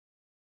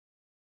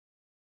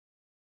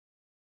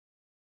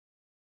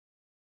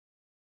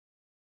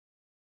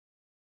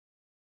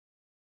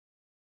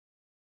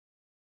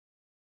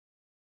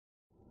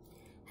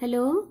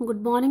Hello,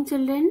 good morning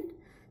children.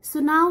 So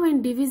now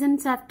in division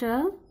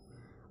chapter,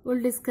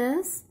 we'll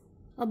discuss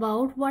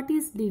about what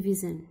is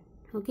division.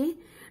 Okay,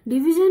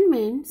 division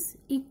means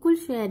equal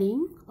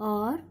sharing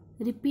or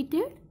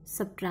repeated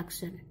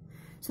subtraction.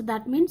 So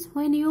that means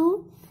when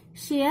you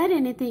share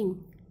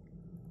anything,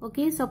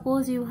 okay,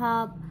 suppose you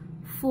have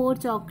 4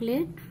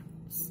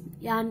 chocolates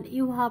and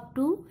you have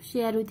to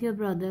share with your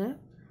brother,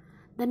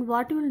 then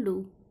what you will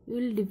do? You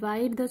will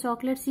divide the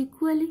chocolates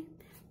equally.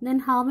 Then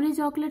how many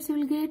chocolates you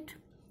will get?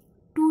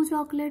 2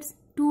 chocolates.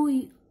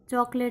 2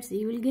 chocolates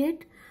you will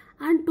get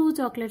and 2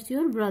 chocolates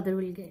your brother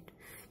will get.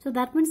 So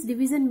that means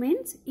division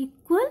means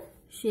equal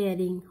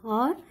sharing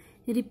or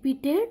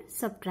repeated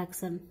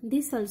subtraction.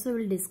 This also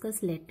we'll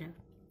discuss later.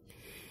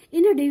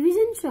 In a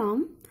division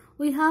sum,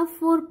 we have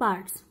 4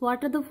 parts.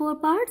 What are the 4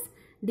 parts?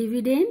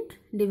 Dividend,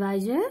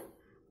 divisor,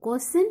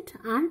 quotient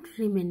and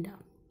remainder.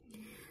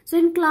 So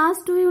in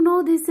class 2, you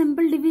know this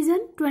simple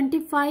division.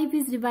 25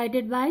 is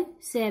divided by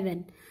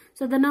 7.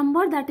 So the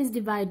number that is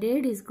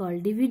divided is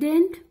called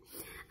dividend,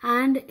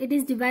 and it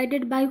is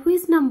divided by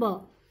which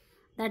number?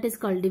 That is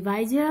called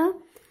divisor.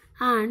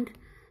 And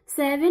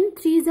 7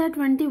 3s are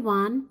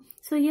 21.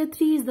 So here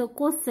 3 is the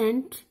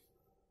quotient,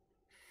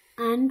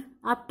 and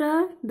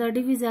after the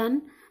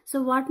division,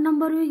 so what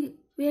number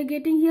we are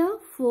getting here?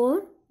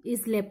 4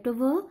 is left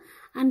over,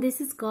 and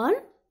this is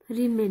called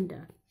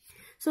remainder.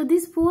 So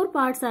these 4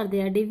 parts are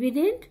there: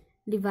 dividend,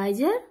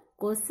 divisor,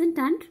 quotient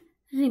and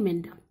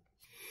remainder.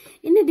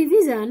 In a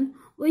division,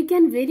 we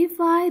can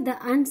verify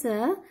the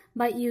answer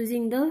by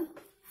using the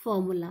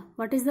formula.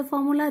 What is the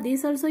formula?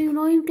 This also you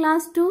know in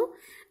class 2.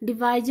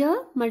 Divisor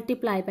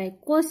multiplied by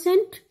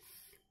quotient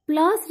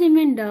plus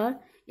remainder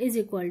is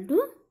equal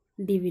to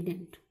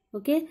dividend.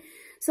 Okay.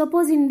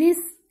 Suppose in this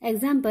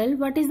example,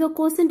 what is the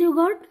quotient you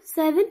got?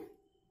 7.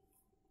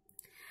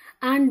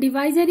 And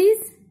divisor is,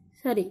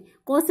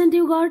 quotient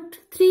you got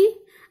 3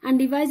 and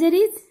divisor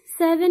is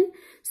 7.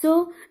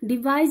 So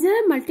divisor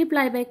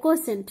multiplied by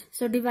quotient.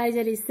 So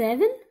divisor is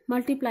 7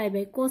 multiplied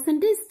by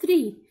quotient is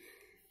 3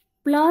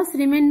 plus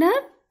remainder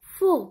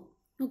 4.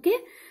 Okay.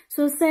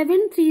 So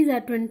 7 3s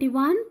are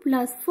 21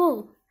 plus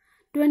 4.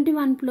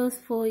 21 plus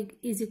 4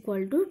 is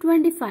equal to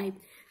 25.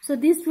 So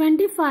this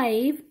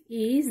 25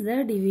 is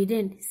the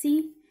dividend.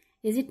 See,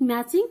 is it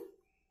matching?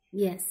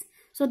 Yes.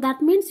 So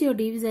that means your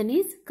division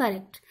is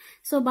correct.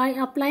 So by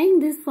applying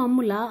this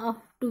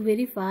formula to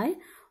verify,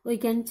 we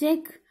can check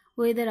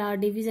whether our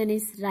division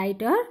is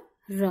right or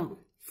wrong.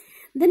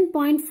 Then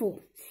point 4.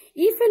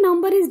 If a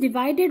number is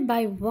divided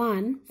by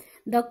 1,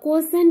 the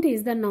quotient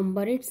is the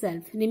number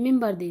itself.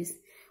 Remember this.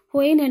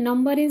 When a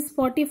number is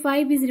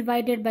 45 is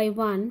divided by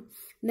 1,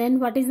 then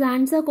what is the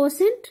answer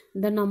quotient?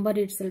 The number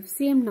itself.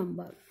 Same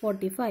number,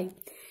 45.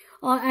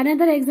 Or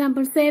another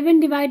example, 7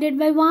 divided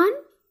by 1,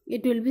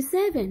 it will be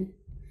 7.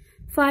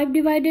 5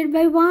 divided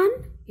by 1,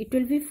 it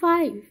will be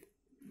 5.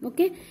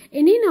 Okay.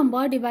 Any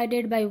number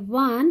divided by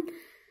 1,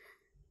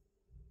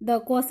 the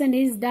quotient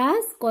is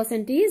dash.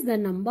 Quotient is the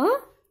number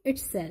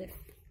itself.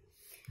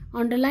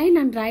 Underline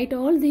and write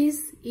all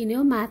these in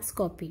your maths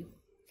copy.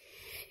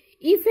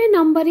 If a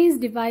number is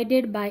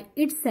divided by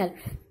itself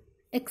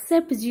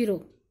except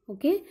 0,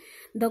 okay,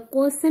 the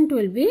quotient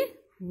will be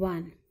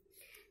 1.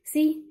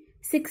 See,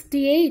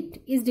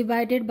 68 is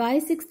divided by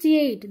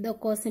 68. The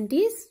quotient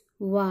is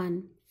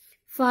 1.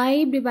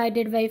 5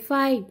 divided by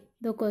 5.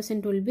 The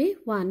quotient will be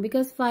 1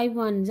 because 5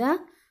 1s are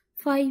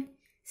 5.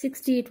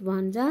 68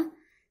 1s are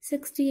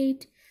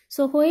 68.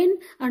 So when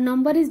a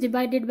number is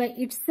divided by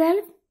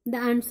itself, the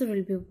answer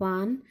will be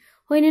 1.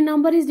 When a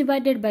number is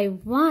divided by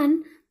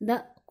 1,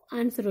 the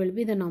answer will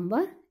be the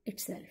number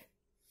itself.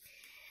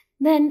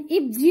 Then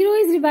if 0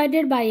 is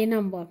divided by a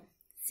number,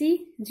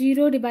 see,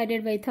 0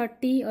 divided by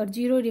 30 or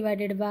 0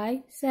 divided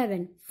by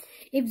 7.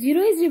 If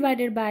 0 is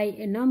divided by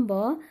a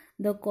number,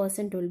 the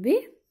quotient will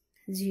be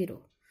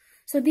 0.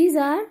 So these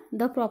are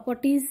the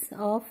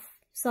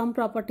some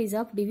properties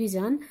of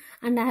division,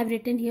 and I have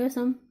written here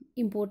some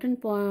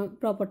important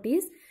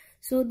properties.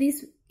 So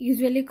this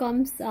usually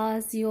comes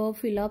as your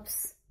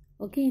fill-ups,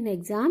 okay, in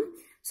exam.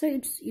 So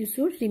you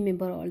should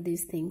remember all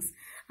these things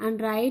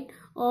and write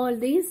all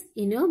these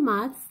in your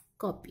maths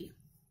copy.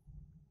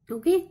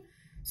 Okay.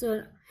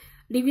 So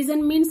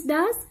division means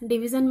dash.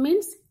 Division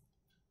means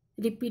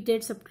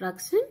repeated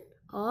subtraction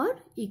or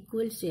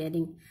equal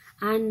sharing,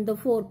 and the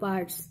 4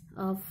 parts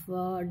of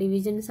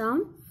division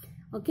sum.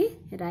 Okay,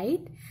 right.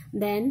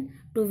 Then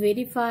to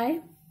verify,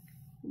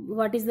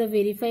 what is the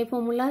verify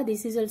formula?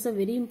 This is also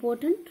very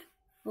important.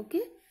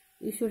 Okay,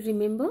 you should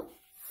remember.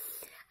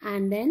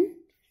 And then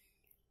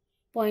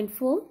point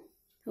 4,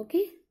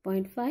 okay,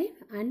 point 5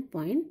 and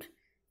point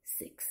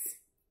 6.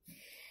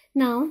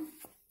 Now,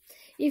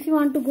 if you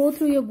want to go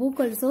through your book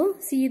also,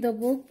 see the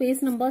book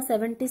page number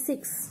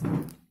 76.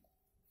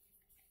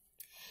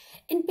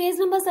 In page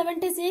number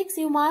 76,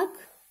 you mark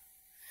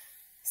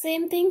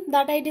same thing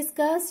that I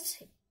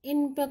discussed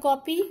in the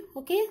copy.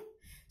 Okay,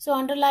 so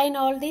underline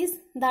all these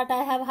that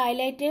I have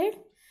highlighted.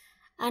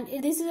 And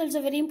this is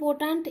also very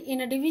important.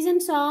 In a division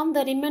sum,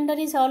 the remainder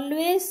is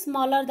always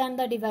smaller than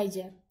the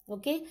divisor.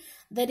 Okay,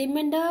 the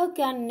remainder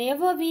can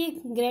never be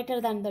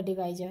greater than the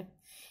divisor.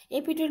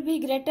 If it will be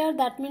greater,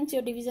 that means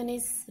your division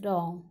is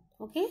wrong.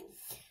 Okay,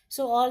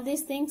 so all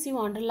these things you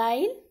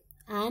underline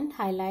and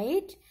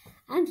highlight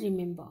and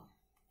remember.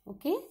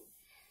 Okay.